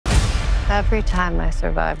Every time I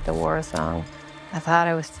survived a war zone, I thought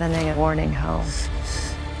I was sending a warning home.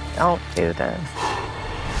 Don't do this.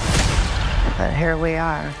 But here we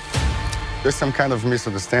are. There's some kind of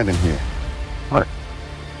misunderstanding here. What?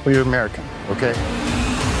 Well, you're American, okay?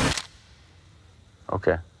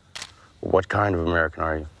 Okay. What kind of American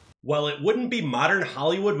are you? Well, it wouldn't be modern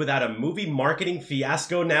Hollywood without a movie marketing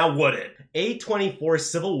fiasco now, would it? A24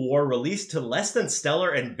 Civil War released to less than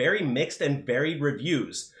stellar and very mixed and varied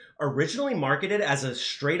reviews. Originally marketed as a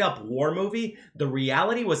straight-up war movie, the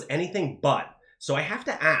reality was anything but. So I have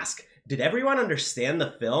to ask, did everyone understand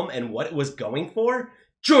the film and what it was going for?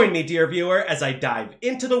 Join me, dear viewer, as I dive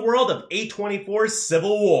into the world of A24's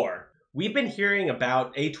Civil War. We've been hearing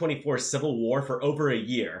about A24's Civil War for over a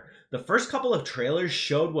year. The first couple of trailers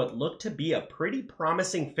showed what looked to be a pretty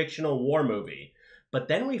promising fictional war movie. But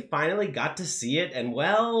then we finally got to see it and,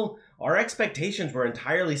 well, our expectations were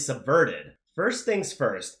entirely subverted. First things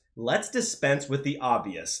first, let's dispense with the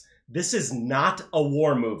obvious. This is not a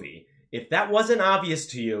war movie. If that wasn't obvious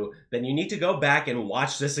to you, then you need to go back and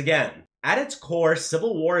watch this again. At its core,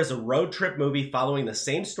 Civil War is a road trip movie following the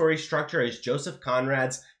same story structure as Joseph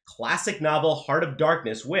Conrad's classic novel Heart of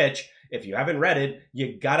Darkness, which, if you haven't read it,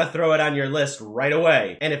 you gotta throw it on your list right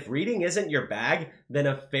away. And if reading isn't your bag, then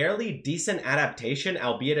a fairly decent adaptation,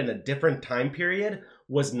 albeit in a different time period,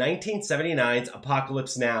 was 1979's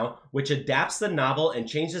Apocalypse Now, which adapts the novel and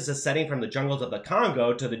changes the setting from the jungles of the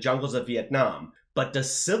Congo to the jungles of Vietnam. But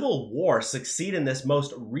does Civil War succeed in this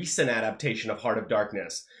most recent adaptation of Heart of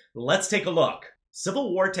Darkness? Let's take a look.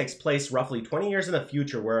 Civil War takes place roughly 20 years in the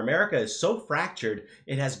future, where America is so fractured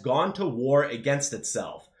it has gone to war against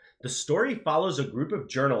itself. The story follows a group of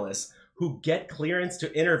journalists who get clearance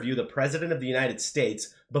to interview the President of the United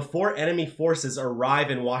States before enemy forces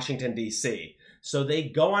arrive in Washington, D.C. So they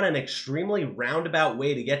go on an extremely roundabout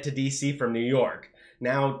way to get to D.C. from New York.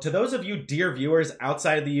 Now, to those of you dear viewers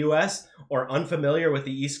outside of the U.S. or unfamiliar with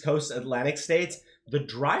the East Coast Atlantic states, the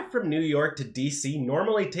drive from New York to D.C.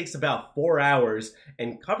 normally takes about 4 hours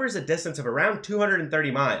and covers a distance of around 230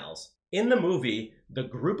 miles. In the movie, the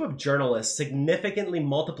group of journalists significantly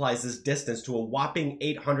multiplies this distance to a whopping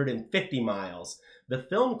 850 miles. The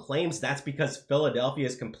film claims that's because Philadelphia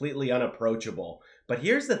is completely unapproachable. But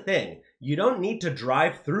here's the thing, you don't need to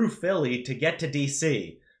drive through Philly to get to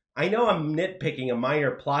D.C. I know I'm nitpicking a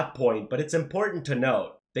minor plot point, but it's important to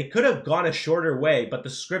note. They could have gone a shorter way, but the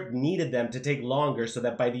script needed them to take longer so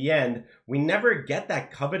that by the end, we never get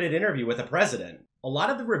that coveted interview with the president. A lot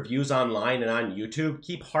of the reviews online and on YouTube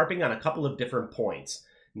keep harping on a couple of different points.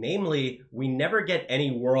 Namely, we never get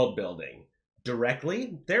any world building.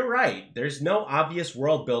 Directly, they're right. There's no obvious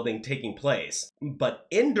world building taking place. But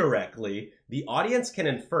indirectly, the audience can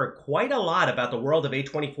infer quite a lot about the world of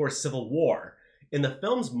A24's Civil War. In the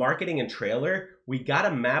film's marketing and trailer, we got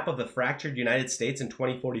a map of the fractured United States in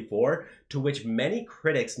 2044, to which many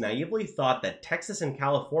critics naively thought that Texas and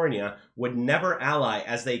California would never ally,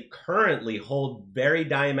 as they currently hold very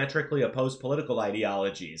diametrically opposed political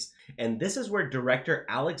ideologies. And this is where director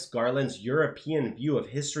Alex Garland's European view of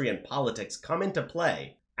history and politics come into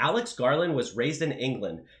play. Alex Garland was raised in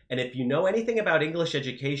England, and if you know anything about English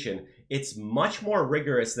education, it's much more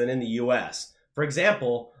rigorous than in the US. For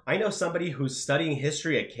example, I know somebody who's studying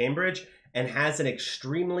history at Cambridge and has an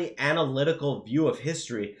extremely analytical view of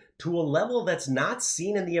history to a level that's not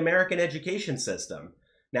seen in the American education system.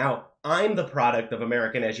 Now, I'm the product of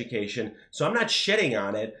American education, so I'm not shitting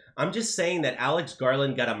on it. I'm just saying that Alex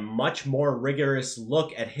Garland got a much more rigorous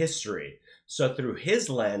look at history. So through his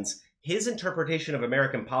lens, his interpretation of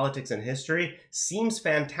American politics and history seems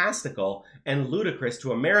fantastical and ludicrous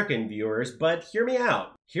to American viewers, but hear me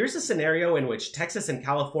out. Here's a scenario in which Texas and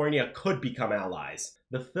California could become allies.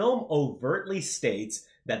 The film overtly states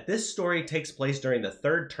that this story takes place during the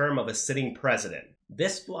third term of a sitting president.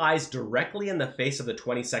 This flies directly in the face of the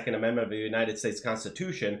 22nd Amendment of the United States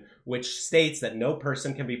Constitution, which states that no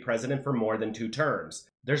person can be president for more than 2 terms.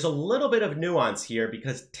 There's a little bit of nuance here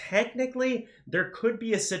because technically there could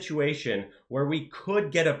be a situation where we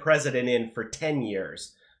could get a president in for 10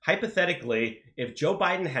 years. Hypothetically, if Joe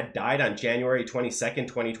Biden had died on January 22nd,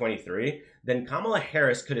 2023, then Kamala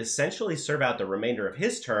Harris could essentially serve out the remainder of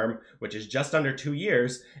his term, which is just under 2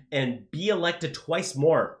 years, and be elected twice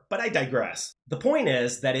more, but I digress. The point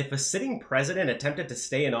is that if a sitting president attempted to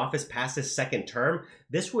stay in office past his second term,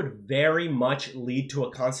 this would very much lead to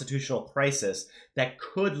a constitutional crisis that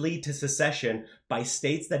could lead to secession by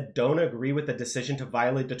states that don't agree with the decision to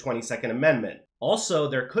violate the 22nd Amendment. Also,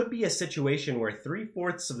 there could be a situation where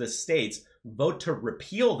 3/4 of the states vote to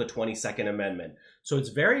repeal the 22nd Amendment. So it's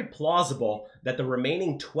very plausible that the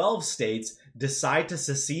remaining 12 states decide to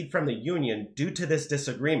secede from the Union due to this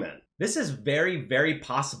disagreement. This is very, very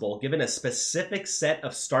possible given a specific set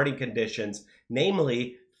of starting conditions,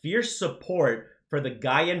 namely fierce support for the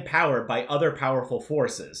guy in power by other powerful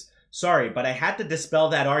forces. Sorry, but I had to dispel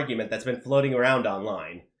that argument that's been floating around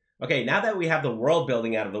online. Okay, now that we have the world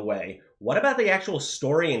building out of the way, what about the actual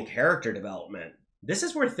story and character development? This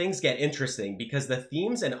is where things get interesting because the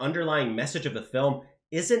themes and underlying message of the film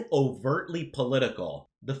isn't overtly political.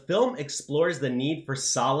 The film explores the need for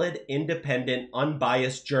solid, independent,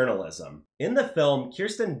 unbiased journalism. In the film,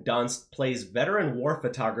 Kirsten Dunst plays veteran war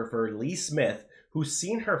photographer Lee Smith, who's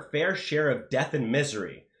seen her fair share of death and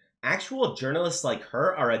misery. Actual journalists like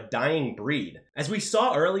her are a dying breed. As we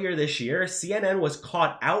saw earlier this year, CNN was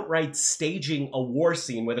caught outright staging a war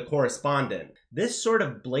scene with a correspondent. This sort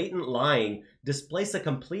of blatant lying displays a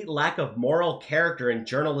complete lack of moral character in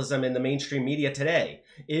journalism in the mainstream media today.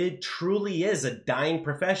 It truly is a dying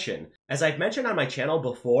profession. As I've mentioned on my channel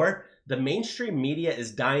before, the mainstream media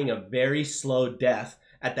is dying a very slow death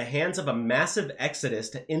at the hands of a massive exodus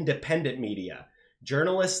to independent media.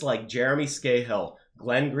 Journalists like Jeremy Scahill,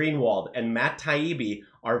 Glenn Greenwald, and Matt Taibbi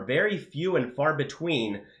are very few and far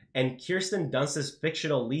between, and Kirsten Dunst's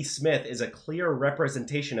fictional Lee Smith is a clear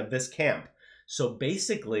representation of this camp. So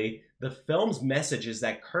basically, the film's message is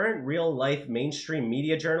that current real-life mainstream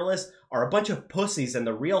media journalists are a bunch of pussies and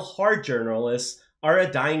the real hard journalists are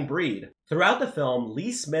a dying breed. Throughout the film,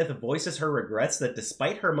 Lee Smith voices her regrets that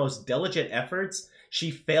despite her most diligent efforts, she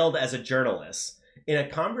failed as a journalist. In a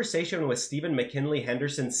conversation with Stephen McKinley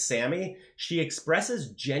Henderson's Sammy, she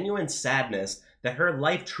expresses genuine sadness that her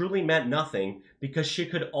life truly meant nothing because she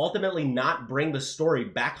could ultimately not bring the story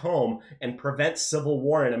back home and prevent civil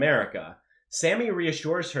war in America. Sammy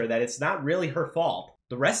reassures her that it's not really her fault.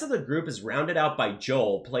 The rest of the group is rounded out by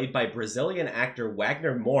Joel, played by Brazilian actor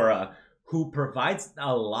Wagner Moura, who provides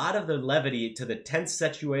a lot of the levity to the tense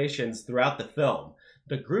situations throughout the film.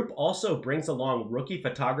 The group also brings along rookie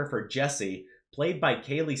photographer Jesse, played by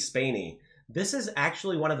Kaylee Spaney. This is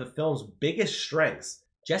actually one of the film's biggest strengths.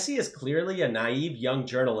 Jesse is clearly a naive young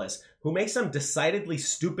journalist who makes some decidedly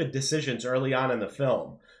stupid decisions early on in the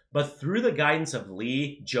film. But through the guidance of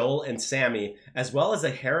Lee, Joel, and Sammy, as well as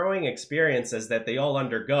the harrowing experiences that they all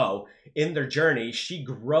undergo in their journey, she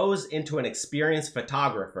grows into an experienced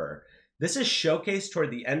photographer. This is showcased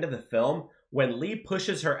toward the end of the film when Lee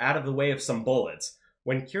pushes her out of the way of some bullets.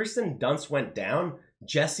 When Kirsten Dunst went down,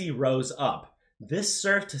 Jesse rose up. This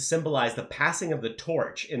served to symbolize the passing of the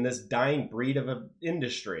torch in this dying breed of an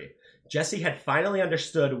industry. Jesse had finally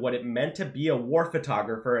understood what it meant to be a war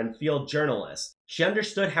photographer and field journalist. She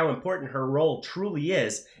understood how important her role truly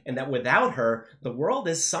is, and that without her, the world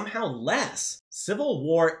is somehow less. Civil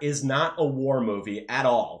War is not a war movie at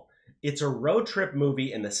all. It's a road trip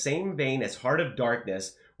movie in the same vein as Heart of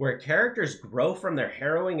Darkness, where characters grow from their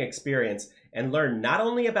harrowing experience and learn not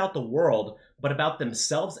only about the world, but about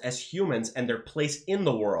themselves as humans and their place in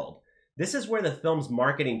the world. This is where the film's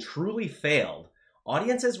marketing truly failed.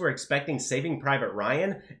 Audiences were expecting Saving Private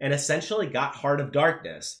Ryan and essentially got Heart of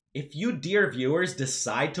Darkness. If you, dear viewers,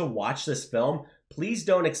 decide to watch this film, please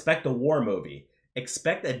don't expect a war movie.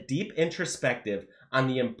 Expect a deep introspective on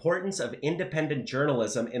the importance of independent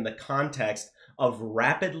journalism in the context of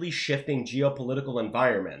rapidly shifting geopolitical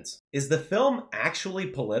environments. Is the film actually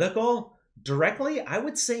political? Directly, I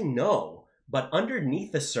would say no. But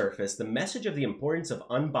underneath the surface, the message of the importance of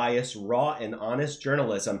unbiased, raw, and honest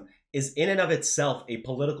journalism is in and of itself a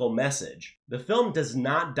political message. The film does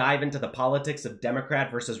not dive into the politics of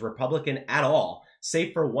Democrat versus Republican at all,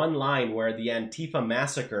 save for one line where the Antifa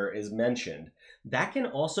massacre is mentioned. That can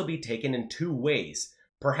also be taken in two ways.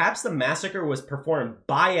 Perhaps the massacre was performed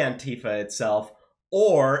by Antifa itself,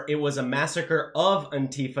 or it was a massacre of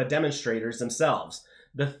Antifa demonstrators themselves.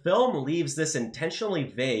 The film leaves this intentionally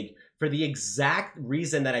vague for the exact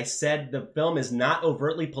reason that I said the film is not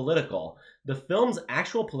overtly political. The film's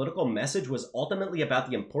actual political message was ultimately about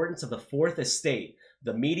the importance of the fourth estate,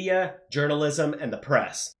 the media, journalism, and the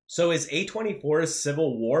press. So is A24's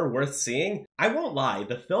Civil War worth seeing? I won't lie,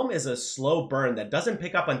 the film is a slow burn that doesn't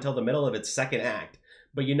pick up until the middle of its second act.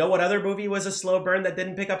 But you know what other movie was a slow burn that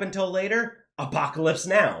didn't pick up until later? Apocalypse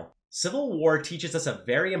Now. Civil War teaches us a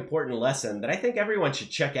very important lesson that I think everyone should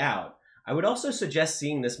check out. I would also suggest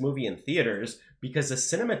seeing this movie in theaters because the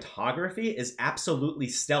cinematography is absolutely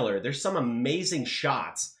stellar. There's some amazing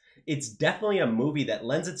shots. It's definitely a movie that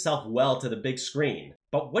lends itself well to the big screen.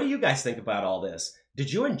 But what do you guys think about all this?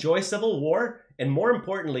 Did you enjoy Civil War? And more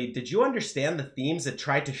importantly, did you understand the themes it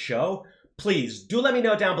tried to show? Please do let me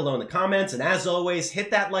know down below in the comments, and as always, hit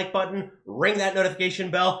that like button, ring that notification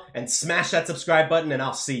bell, and smash that subscribe button, and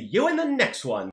I'll see you in the next one.